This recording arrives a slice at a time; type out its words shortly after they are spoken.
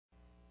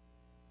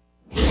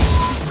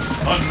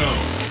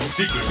Unknown,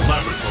 secret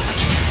laboratory.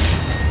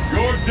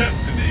 Your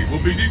destiny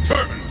will be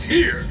determined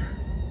here.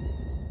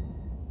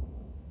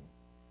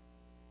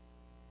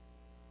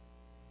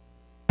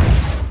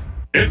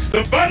 It's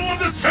the battle of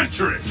the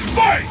century!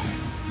 Fight!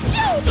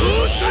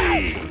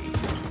 2-3!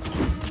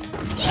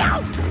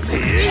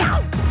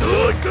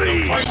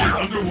 The fight is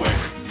underway.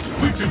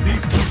 Which of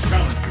these two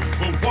challengers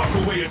will walk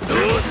away at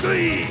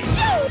 2-3!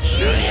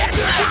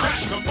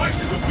 The fight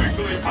is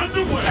officially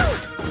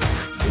underway.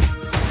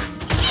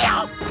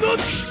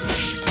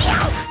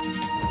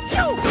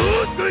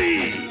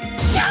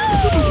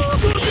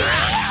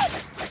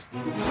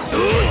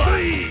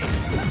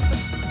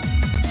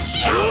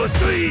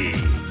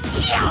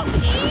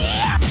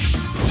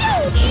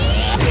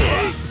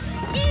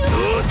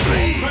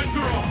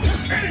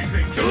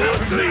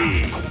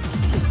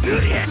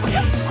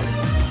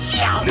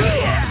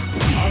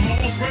 I'm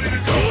almost ready to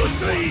go.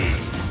 2-3!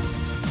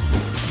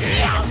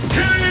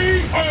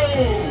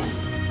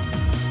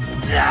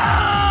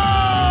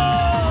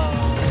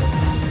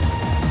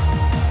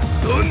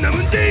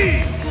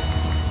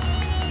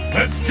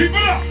 Let's keep it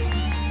up!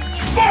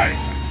 Fight!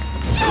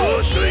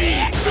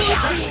 2-3! The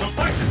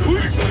fight is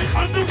officially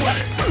underway!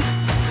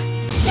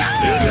 The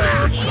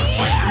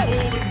fight we've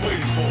all been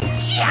waiting for!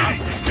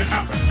 Anything can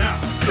happen now!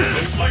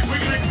 Looks like we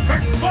can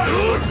expect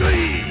violence!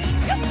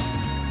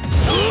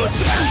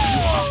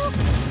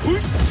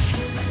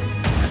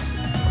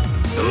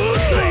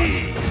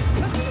 2-3!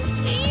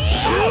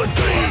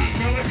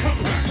 Smell a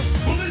comeback!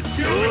 Will this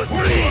be a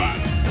record?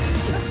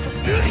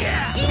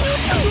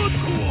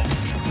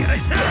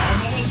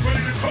 I'm almost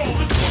ready to call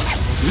this one!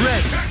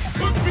 Ready! That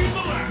could be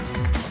the last!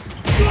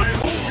 I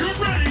hope you're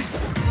ready!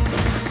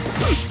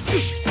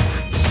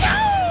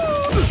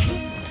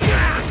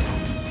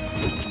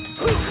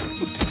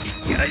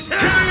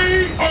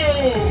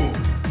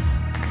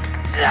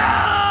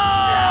 KO!